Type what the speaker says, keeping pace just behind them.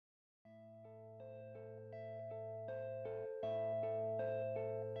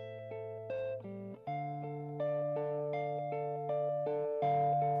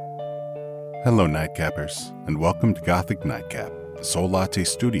Hello, Nightcappers, and welcome to Gothic Nightcap, the Soul Latte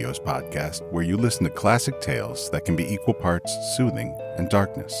Studios podcast where you listen to classic tales that can be equal parts soothing and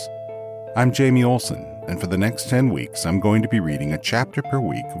darkness. I'm Jamie Olson, and for the next 10 weeks, I'm going to be reading a chapter per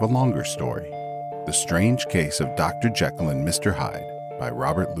week of a longer story, The Strange Case of Dr. Jekyll and Mr. Hyde by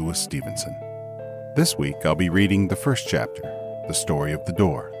Robert Louis Stevenson. This week, I'll be reading the first chapter, The Story of the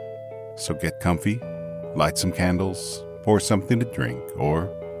Door. So get comfy, light some candles, pour something to drink,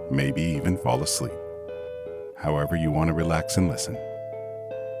 or maybe even fall asleep. However you want to relax and listen.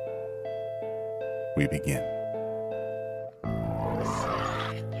 We begin.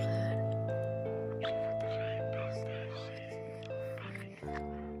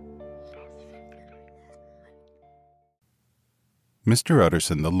 Mr.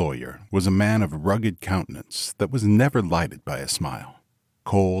 Utterson the lawyer was a man of rugged countenance that was never lighted by a smile,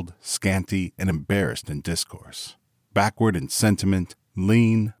 cold, scanty, and embarrassed in discourse, backward in sentiment,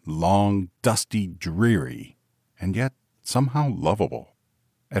 lean, long, dusty, dreary, and yet somehow lovable.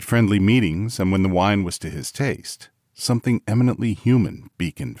 At friendly meetings, and when the wine was to his taste, something eminently human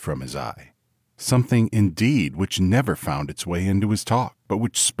beaconed from his eye. Something, indeed, which never found its way into his talk, but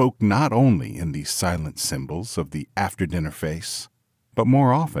which spoke not only in these silent symbols of the after-dinner face, but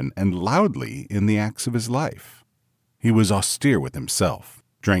more often and loudly in the acts of his life. He was austere with himself,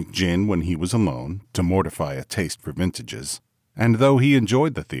 drank gin when he was alone, to mortify a taste for vintages, and though he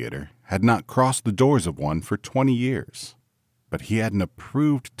enjoyed the theater, had not crossed the doors of one for 20 years. But he had an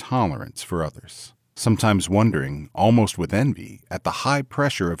approved tolerance for others, sometimes wondering, almost with envy, at the high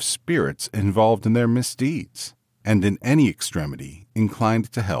pressure of spirits involved in their misdeeds, and in any extremity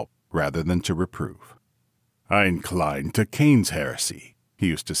inclined to help rather than to reprove. "I incline to Cain's heresy," he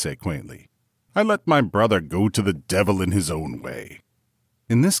used to say quaintly. "I let my brother go to the devil in his own way."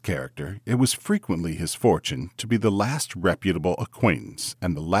 In this character, it was frequently his fortune to be the last reputable acquaintance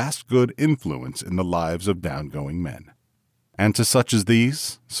and the last good influence in the lives of downgoing men. And to such as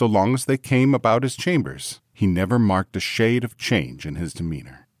these, so long as they came about his chambers, he never marked a shade of change in his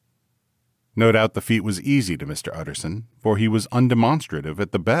demeanor. No doubt the feat was easy to Mr. Utterson, for he was undemonstrative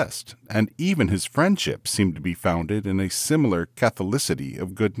at the best, and even his friendship seemed to be founded in a similar catholicity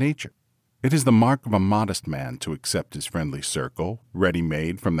of good nature. It is the mark of a modest man to accept his friendly circle,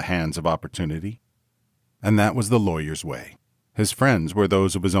 ready-made from the hands of opportunity. And that was the lawyer's way. His friends were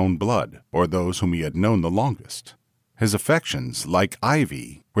those of his own blood, or those whom he had known the longest. His affections, like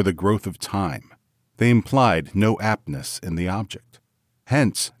ivy, were the growth of time. They implied no aptness in the object.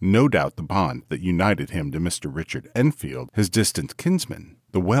 Hence, no doubt the bond that united him to Mr. Richard Enfield, his distant kinsman,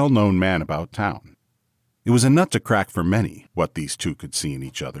 the well-known man about town. It was a nut to crack for many, what these two could see in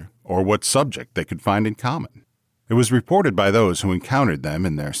each other, or what subject they could find in common. It was reported by those who encountered them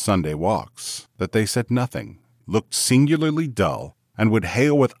in their Sunday walks that they said nothing, looked singularly dull, and would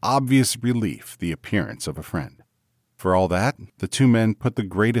hail with obvious relief the appearance of a friend. For all that, the two men put the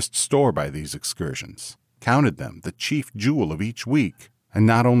greatest store by these excursions, counted them the chief jewel of each week, and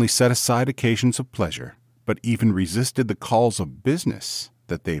not only set aside occasions of pleasure, but even resisted the calls of business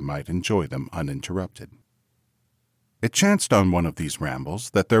that they might enjoy them uninterrupted. It chanced on one of these rambles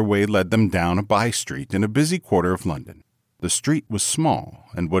that their way led them down a by-street in a busy quarter of London. The street was small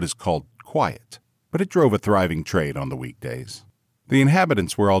and what is called quiet, but it drove a thriving trade on the weekdays. The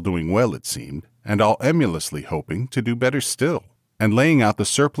inhabitants were all doing well, it seemed, and all emulously hoping to do better still, and laying out the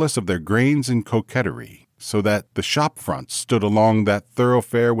surplus of their grains in coquetry, so that the shop fronts stood along that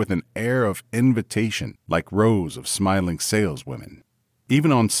thoroughfare with an air of invitation, like rows of smiling saleswomen.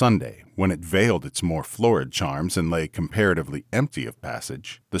 Even on Sunday, when it veiled its more florid charms and lay comparatively empty of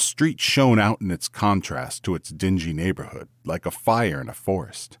passage, the street shone out in its contrast to its dingy neighborhood like a fire in a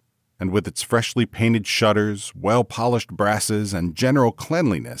forest, and with its freshly painted shutters, well-polished brasses, and general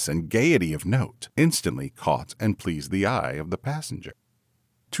cleanliness and gaiety of note, instantly caught and pleased the eye of the passenger.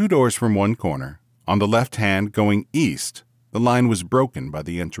 2 doors from one corner, on the left hand going east, the line was broken by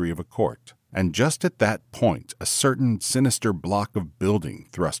the entry of a court. And just at that point a certain sinister block of building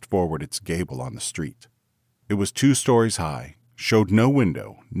thrust forward its gable on the street. It was 2 stories high, showed no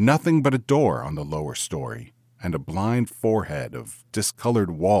window, nothing but a door on the lower story, and a blind forehead of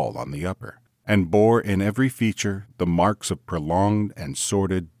discolored wall on the upper, and bore in every feature the marks of prolonged and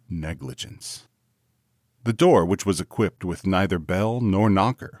sordid negligence. The door, which was equipped with neither bell nor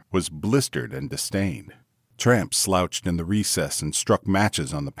knocker, was blistered and disdained. Tramps slouched in the recess and struck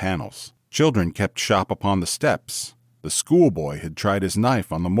matches on the panels. Children kept shop upon the steps. The schoolboy had tried his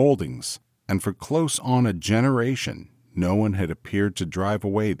knife on the moldings, and for close on a generation no one had appeared to drive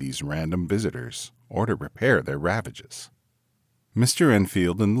away these random visitors or to repair their ravages. Mr.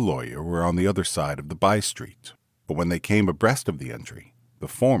 Enfield and the lawyer were on the other side of the by-street, but when they came abreast of the entry, The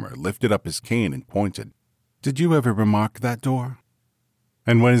former lifted up his cane and pointed. "Did you ever remark that door?"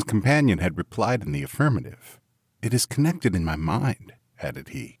 And when his companion had replied in the affirmative, "It is connected in my mind," added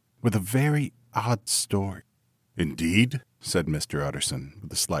he, "with a very odd story." "Indeed?" said Mr. Utterson,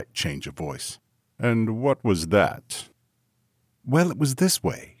 with a slight change of voice. "And what was that?" "Well, it was this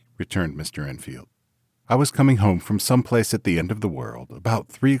way," returned Mr. Enfield. "I was coming home from some place at the end of the world, about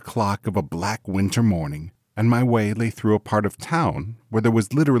 3 o'clock of a black winter morning, and my way lay through a part of town where there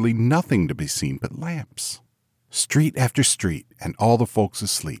was literally nothing to be seen but lamps. Street after street, and all the folks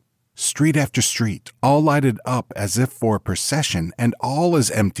asleep. Street after street, all lighted up as if for a procession, and all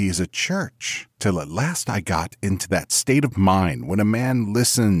as empty as a church, till at last I got into that state of mind when a man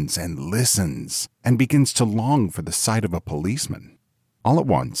listens and begins to long for the sight of a policeman. All at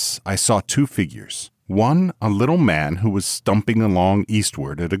once I saw 2 figures, one a little man who was stumping along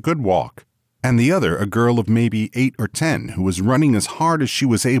eastward at a good walk, and the other a girl of maybe 8 or 10 who was running as hard as she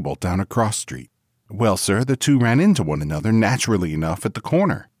was able down a cross street. Well, sir, the 2 ran into one another naturally enough at the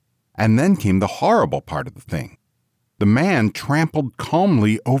corner. And then came the horrible part of the thing. The man trampled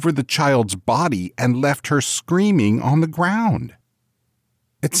calmly over the child's body and left her screaming on the ground.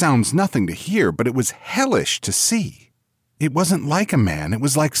 It sounds nothing to hear, but it was hellish to see. It wasn't like a man, it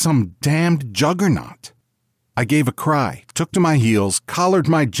was like some damned juggernaut. I gave a cry, took to my heels, collared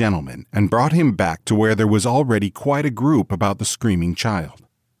my gentleman, and brought him back to where there was already quite a group about the screaming child.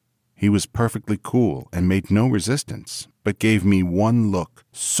 He was perfectly cool and made no resistance, but gave me one look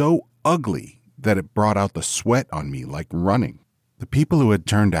so ugly that it brought out the sweat on me like running. The people who had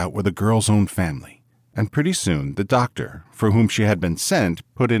turned out were the girl's own family, and pretty soon the doctor, for whom she had been sent,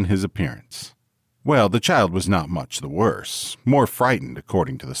 put in his appearance. Well, the child was not much the worse, more frightened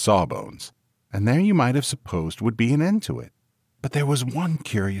according to the sawbones, and there you might have supposed would be an end to it. But there was one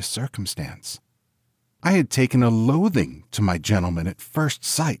curious circumstance. I had taken a loathing to my gentleman at first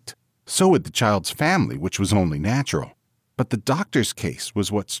sight. So had the child's family, which was only natural. But the doctor's case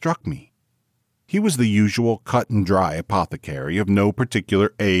was what struck me. He was the usual cut-and-dry apothecary of no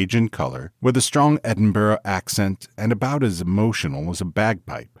particular age and color, with a strong Edinburgh accent and about as emotional as a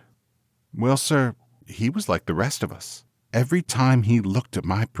bagpipe. Well, sir, he was like the rest of us. Every time he looked at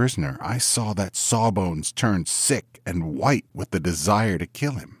my prisoner, I saw that Sawbones turn sick and white with the desire to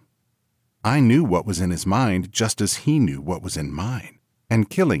kill him. I knew what was in his mind just as he knew what was in mine. And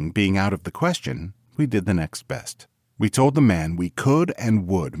killing being out of the question, we did the next best. We told the man we could and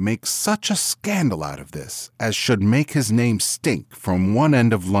would make such a scandal out of this as should make his name stink from one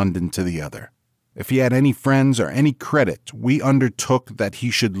end of London to the other. If he had any friends or any credit, we undertook that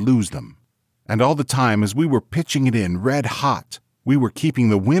he should lose them. And all the time as we were pitching it in red hot, we were keeping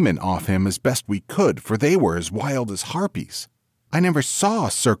the women off him as best we could, for they were as wild as harpies. I never saw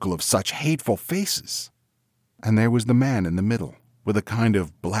a circle of such hateful faces. And there was the man in the middle, with a kind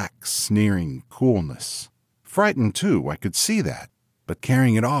of black, sneering coolness. Frightened, too, I could see that, but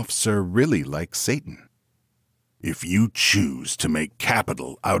carrying it off, sir, really like Satan. "If you choose to make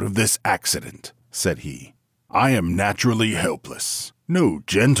capital out of this accident," said he, "I am naturally helpless. No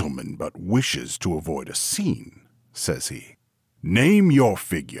gentleman but wishes to avoid a scene," says he. "Name your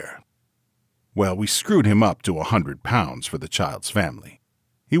figure." Well, we screwed him up to £100 for the child's family.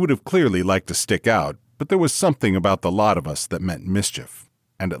 He would have clearly liked to stick out, but there was something about the lot of us that meant mischief,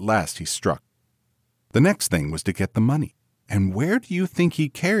 and at last he struck. The next thing was to get the money, and where do you think he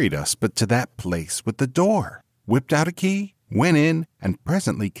carried us but to that place with the door? Whipped out a key, went in, and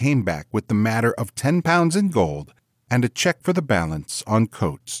presently came back with the matter of £10 in gold and a check for the balance on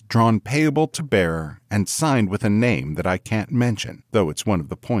coats drawn payable to bearer and signed with a name that I can't mention, though it's one of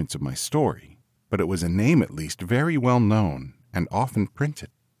the points of my story. But it was a name at least very well known and often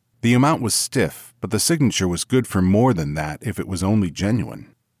printed. The amount was stiff, but the signature was good for more than that if it was only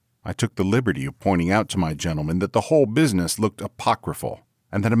genuine. I took the liberty of pointing out to my gentleman that the whole business looked apocryphal,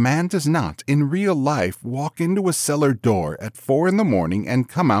 and that a man does not, in real life, walk into a cellar door at 4 a.m. and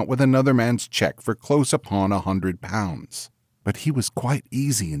come out with another man's check for close upon £100. But he was quite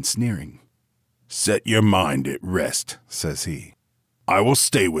easy in sneering. "Set your mind at rest," says he. "I will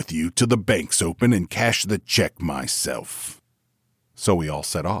stay with you till the bank's open and cash the check myself." So we all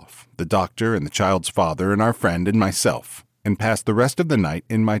set off, the doctor and the child's father and our friend and myself, and passed the rest of the night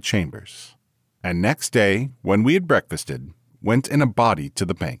in my chambers. And next day, when we had breakfasted, went in a body to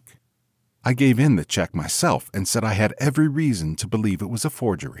the bank. I gave in the check myself and said I had every reason to believe it was a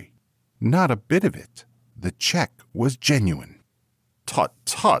forgery. Not a bit of it. The check was genuine. "Tut,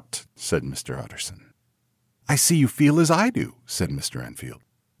 tut," said Mr. Utterson. "I see you feel as I do," said Mr. Enfield.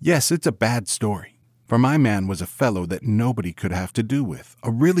 "Yes, it's a bad story. For my man was a fellow that nobody could have to do with,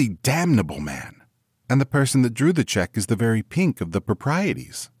 a really damnable man. And the person that drew the check is the very pink of the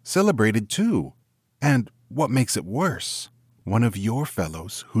proprieties, celebrated too. And what makes it worse, one of your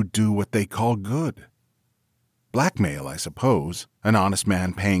fellows who do what they call good. Blackmail, I suppose, an honest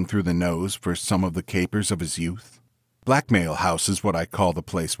man paying through the nose for some of the capers of his youth. Blackmail House is what I call the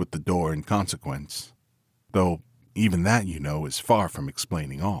place with the door in consequence. Though even that, you know, is far from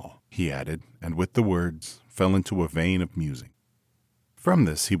explaining all, he added, and with the words fell into a vein of musing. From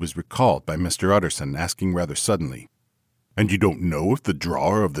this he was recalled by Mr. Utterson asking rather suddenly, "And you don't know if the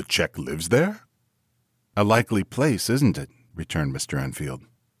drawer of the check lives there?" "A likely place, isn't it?" returned Mr. Enfield.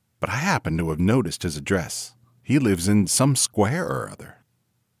 "But I happen to have noticed his address. He lives in some square or other."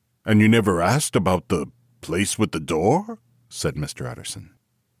 "And you never asked about the place with the door?" said Mr. Utterson.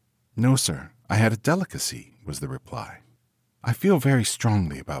 "No, sir. I had a delicacy," was the reply. "I feel very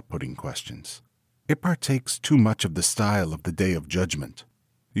strongly about putting questions. It partakes too much of the style of the Day of Judgment.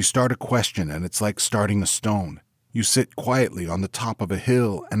 You start a question and it's like starting a stone. You sit quietly on the top of a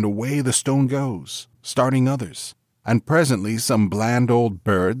hill and away the stone goes, starting others. And presently some bland old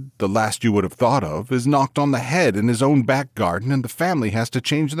bird, the last you would have thought of, is knocked on the head in his own back garden and the family has to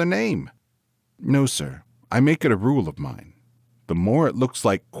change their name. No, sir, I make it a rule of mine. The more it looks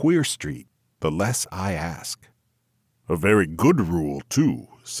like Queer Street, the less I ask." "A very good rule, too,"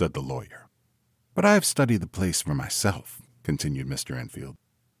 said the lawyer. "But I have studied the place for myself," continued Mr. Enfield.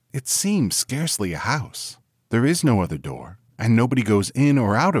 "It seems scarcely a house. There is no other door, and nobody goes in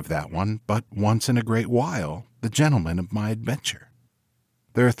or out of that one but once in a great while, the gentleman of my adventure.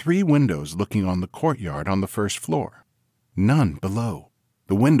 There are 3 windows looking on the courtyard on the first floor. None below.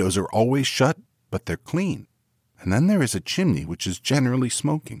 The windows are always shut, but they're clean. And then there is a chimney which is generally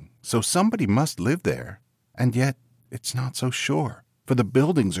smoking, so somebody must live there, and yet it's not so sure, for the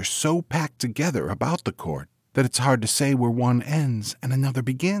buildings are so packed together about the court that it's hard to say where one ends and another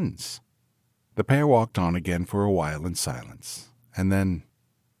begins." The pair walked on again for a while in silence, and then,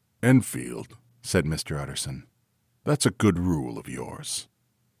 "Enfield," said Mr. Utterson, "that's a good rule of yours."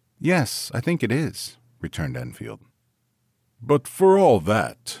 "Yes, I think it is," returned Enfield. "But for all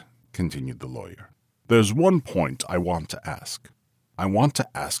that," continued the lawyer, "there's one point I want to ask. I want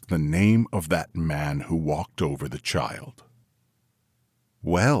to ask the name of that man who walked over the child."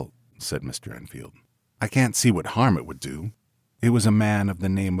 "Well," said Mr. Enfield, "I can't see what harm it would do. It was a man of the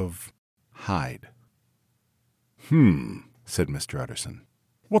name of Hyde." Said Mr. Utterson.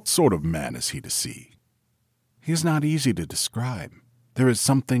 "What sort of man is he to see?" "He is not easy to describe. There is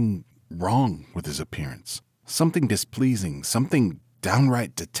something wrong with his appearance, something displeasing, something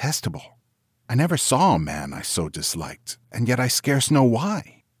downright detestable. I never saw a man I so disliked, and yet I scarce know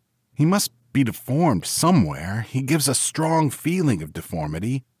why. He must be deformed somewhere. He gives a strong feeling of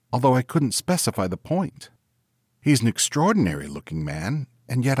deformity, although I couldn't specify the point. He's an extraordinary-looking man,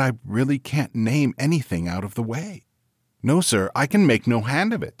 and yet I really can't name anything out of the way. No, sir, I can make no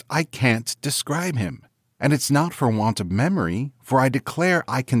hand of it. I can't describe him. And it's not for want of memory, for I declare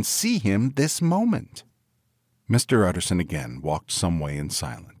I can see him this moment." Mr. Utterson again walked some way in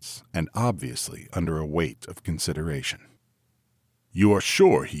silence, and obviously under a weight of consideration. "You are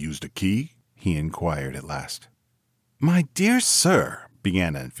sure he used a key?" he inquired at last. "My dear sir,"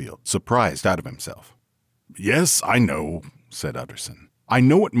 began Enfield, surprised out of himself. "Yes, I know," said Utterson. "I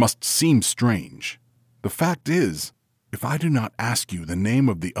know it must seem strange. The fact is, if I do not ask you the name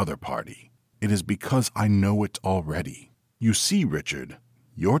of the other party, it is because I know it already. You see, Richard,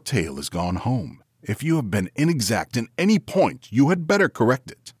 your tale has gone home. If you have been inexact in any point, you had better correct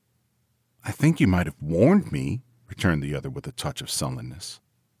it." "I think you might have warned me," returned the other with a touch of sullenness.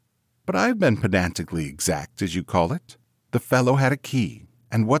 "But I have been pedantically exact, as you call it. The fellow had a key,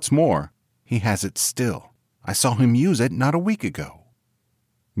 and what's more, he has it still. I saw him use it not a week ago."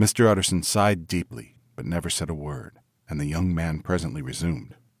 Mr. Utterson sighed deeply, but never said a word, and the young man presently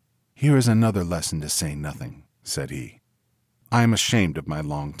resumed. "Here is another lesson to say nothing," said he. "I am ashamed of my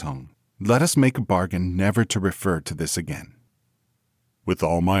long tongue. Let us make a bargain never to refer to this again." "With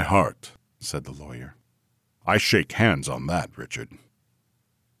all my heart," said the lawyer. "I shake hands on that, Richard."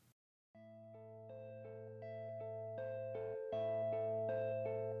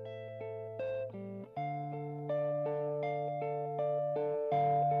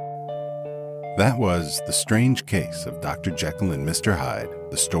 That was The Strange Case of Dr. Jekyll and Mr. Hyde,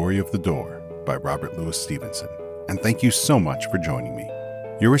 The Story of the Door by Robert Louis Stevenson, and thank you so much for joining me.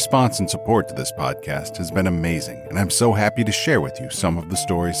 Your response and support to this podcast has been amazing, and I'm so happy to share with you some of the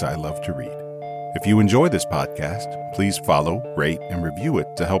stories I love to read. If you enjoy this podcast, please follow, rate, and review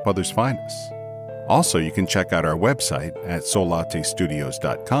it to help others find us. Also, you can check out our website at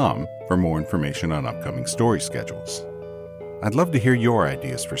solatestudios.com for more information on upcoming story schedules. I'd love to hear your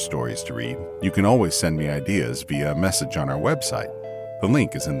ideas for stories to read. You can always send me ideas via a message on our website. The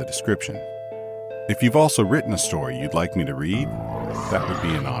link is in the description. If you've also written a story you'd like me to read, that would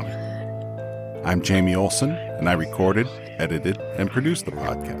be an honor. I'm Jamie Olson, and I recorded, edited, and produced the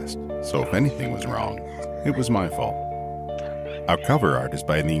podcast, so if anything was wrong, it was my fault. Our cover art is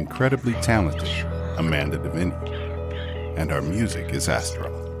by the incredibly talented Amanda Davini, and our music is Astra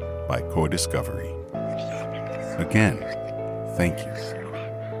by Core Discovery. Again, thank you,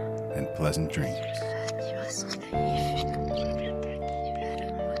 and pleasant dreams.